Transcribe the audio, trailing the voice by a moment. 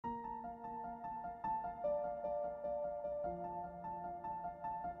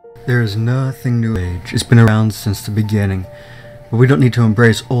There is nothing new age. It's been around since the beginning. But we don't need to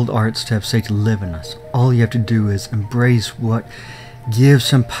embrace old arts to have Satan live in us. All you have to do is embrace what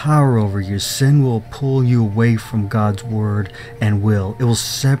gives him power over you. Sin will pull you away from God's word and will. It will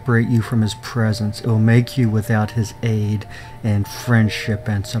separate you from his presence. It will make you without his aid and friendship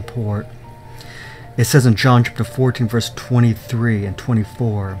and support. It says in John chapter 14 verse 23 and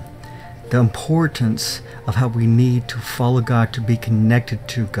 24, the importance of how we need to follow God to be connected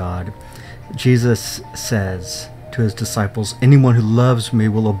to God. Jesus says to his disciples, anyone who loves me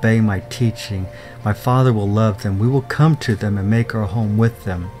will obey my teaching. My Father will love them. We will come to them and make our home with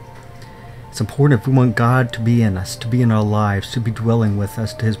them. It's important if we want God to be in us, to be in our lives, to be dwelling with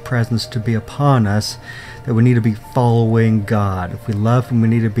us, to his presence to be upon us, that we need to be following God. If we love him, we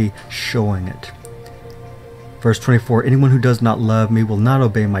need to be showing it. Verse 24, anyone who does not love me will not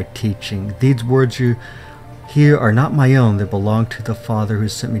obey my teaching. These words you hear are not my own. They belong to the Father who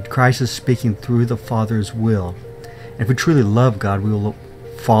sent me. Christ is speaking through the Father's will. And if we truly love God, we will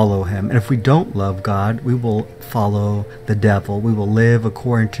follow him. And if we don't love God, we will follow the devil. We will live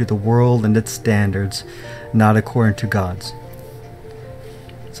according to the world and its standards, not according to God's.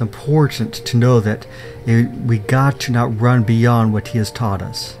 It's important to know that we got to not run beyond what he has taught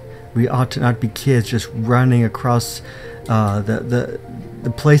us. We ought to not be kids just running across the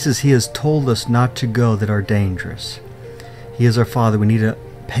places he has told us not to go that are dangerous. He is our Father. We need to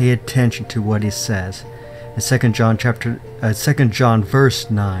pay attention to what he says. In 2 John verse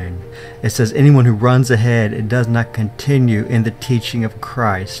 9, it says, anyone who runs ahead and does not continue in the teaching of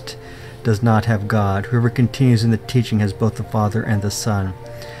Christ does not have God. Whoever continues in the teaching has both the Father and the Son.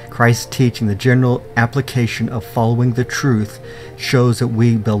 Christ's teaching, the general application of following the truth, shows that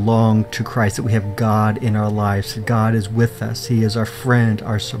we belong to Christ, that we have God in our lives. God is with us. He is our friend,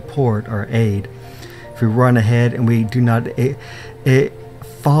 our support, our aid. If we run ahead and we do not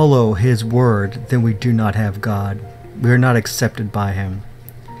follow his word, then we do not have God. We are not accepted by him.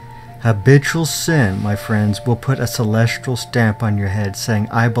 Habitual sin, my friends, will put a celestial stamp on your head saying,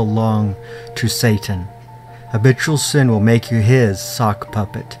 I belong to Satan. Habitual sin will make you his sock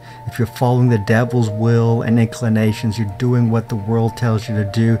puppet. If you're following the devil's will and inclinations, you're doing what the world tells you to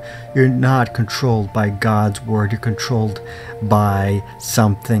do, you're not controlled by God's word. You're controlled by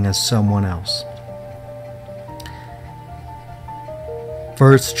something and someone else.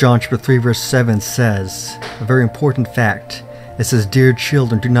 1 John chapter 3 verse 7 says a very important fact. It says, dear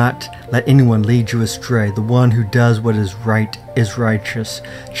children, do not let anyone lead you astray. The one who does what is right is righteous,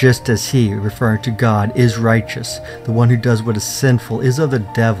 just as he, referring to God, is righteous. The one who does what is sinful is of the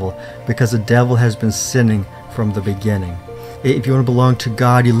devil, because the devil has been sinning from the beginning. If you want to belong to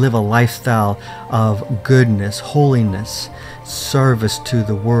God, you live a lifestyle of goodness, holiness, service to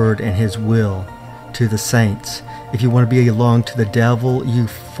the Word and his will, to the saints. If you want to belong to the devil, you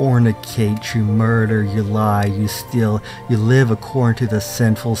fornicate, you murder, you lie, you steal, you live according to the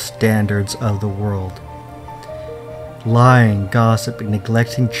sinful standards of the world. Lying, gossip,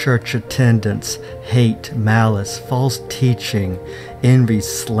 neglecting church attendance, hate, malice, false teaching, envy,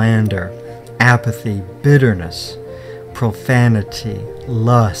 slander, apathy, bitterness, profanity,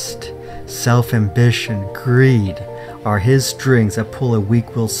 lust, self-ambition, greed are his strings that pull a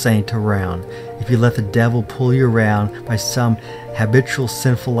weak-willed saint around. If you let the devil pull you around by some habitual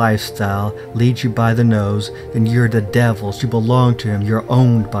sinful lifestyle, lead you by the nose, then you're the devil's. You belong to him. You're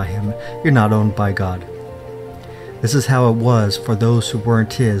owned by him. You're not owned by God. This is how it was for those who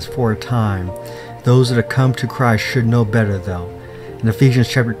weren't his for a time. Those that have come to Christ should know better, though. In Ephesians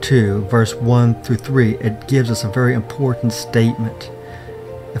chapter 2, verse 1 through 3, it gives us a very important statement.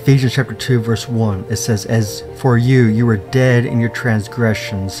 Ephesians chapter 2 verse 1, it says, as for you were dead in your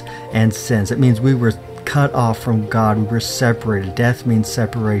transgressions and sins. It means we were cut off from God. We were separated. Death means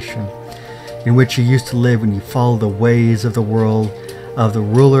separation. In which you used to live when you followed the ways of the world, of the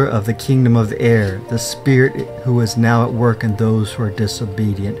ruler of the kingdom of the air, the spirit who is now at work in those who are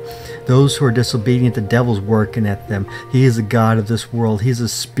disobedient. Those who are disobedient, the devil's working at them. He is the God of this world. He's a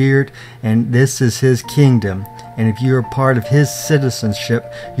spirit, and this is his kingdom. And if you are part of his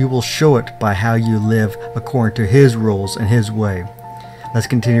citizenship, you will show it by how you live according to his rules and his way. Let's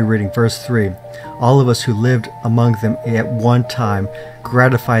continue reading. Verse 3. All of us who lived among them at one time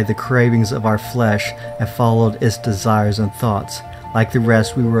gratified the cravings of our flesh and followed its desires and thoughts. Like the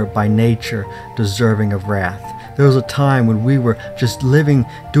rest, we were by nature deserving of wrath. There was a time when we were just living,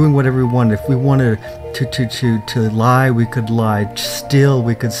 doing whatever we wanted. If we wanted to lie, we could lie. Steal,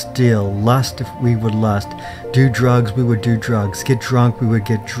 we could steal. Lust, if we would lust. Do drugs, we would do drugs. Get drunk, we would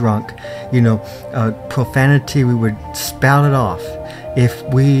get drunk. Profanity, we would spout it off. If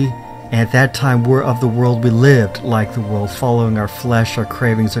we And at that time we're of the world. We lived like the world, following our flesh, our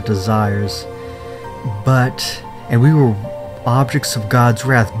cravings, our desires. And we were objects of God's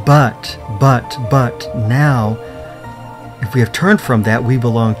wrath. But now, if we have turned from that, we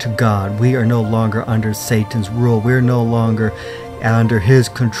belong to God. We are no longer under Satan's rule. We are no longer under his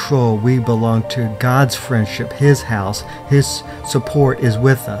control. We belong to God's friendship, his house. His support is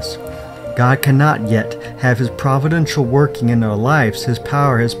with us. God cannot yet have his providential working in our lives, his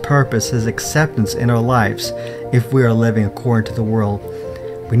power, his purpose, his acceptance in our lives if we are living according to the world.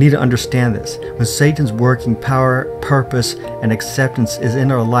 We need to understand this. When Satan's working power, purpose, and acceptance is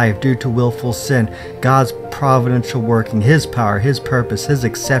in our life due to willful sin, God's providential working, his power, his purpose, his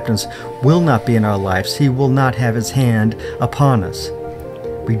acceptance will not be in our lives. He will not have his hand upon us.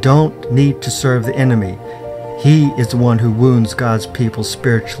 We don't need to serve the enemy. He is the one who wounds God's people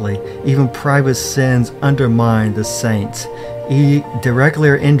spiritually. Even private sins undermine the saints. Directly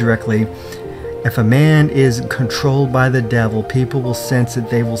or indirectly, if a man is controlled by the devil, people will sense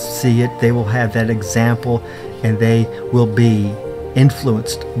it, they will see it, they will have that example, and they will be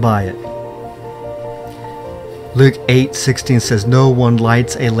influenced by it. Luke 8:16 says, "No one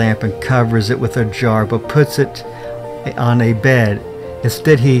lights a lamp and covers it with a jar, but puts it on a bed.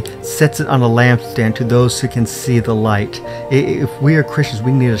 Instead, he sets it on a lampstand to those who can see the light." If we are Christians,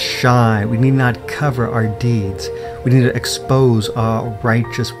 we need to shine. We need not cover our deeds. We need to expose our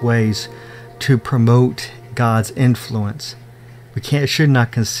righteous ways to promote God's influence. We should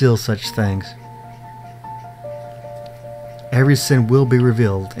not conceal such things. Every sin will be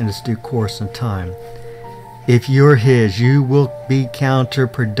revealed in its due course and time. If you're his, you will be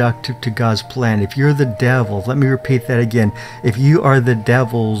counterproductive to God's plan. If you're the devil, let me repeat that again. If you are the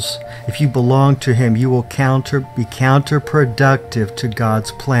devil's, if you belong to him, you will be counterproductive to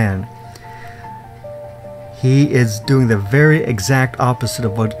God's plan. He is doing the very exact opposite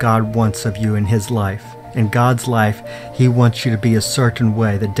of what God wants of you in his life. In God's life, he wants you to be a certain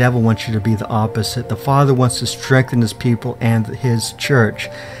way. The devil wants you to be the opposite. The Father wants to strengthen his people and his church.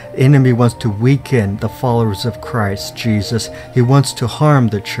 The enemy wants to weaken the followers of Christ Jesus. He wants to harm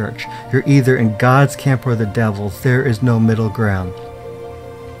the church. You're either in God's camp or the devil's. There is no middle ground.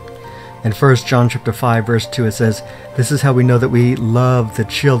 In 1 John chapter 5, verse 2, it says, "This is how we know that we love the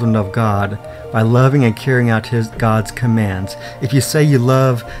children of God, by loving and carrying out God's commands." If you say you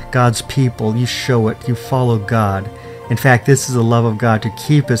love God's people, you show it. You follow God. In fact, this is the love of God, to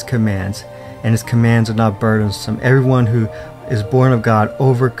keep his commands, and his commands are not burdensome. Everyone who is born of God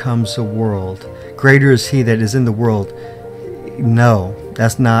overcomes the world. Greater is he that is in the world. No,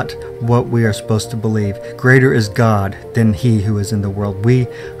 that's not what we are supposed to believe. Greater is God than he who is in the world. We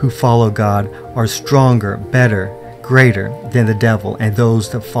who follow God are stronger, better, greater than the devil and those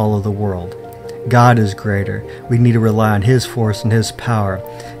that follow the world. God is greater. We need to rely on his force and his power.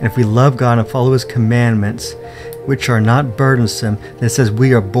 And if we love God and follow his commandments, which are not burdensome, then it says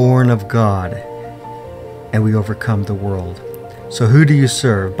we are born of God and we overcome the world. So who do you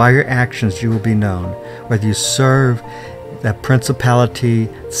serve? By your actions you will be known. Whether you serve that principality,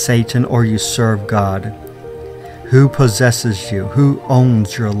 Satan, or you serve God. Who possesses you? Who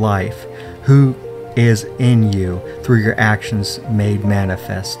owns your life? Who is in you through your actions made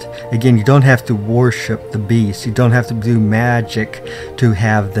manifest? Again, you don't have to worship the beast. You don't have to do magic to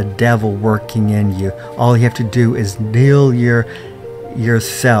have the devil working in you. All you have to do is kneel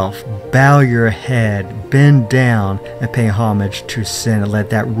yourself, bow your head, bend down, and pay homage to sin, and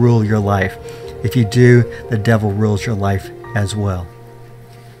let that rule your life. If you do, the devil rules your life as well.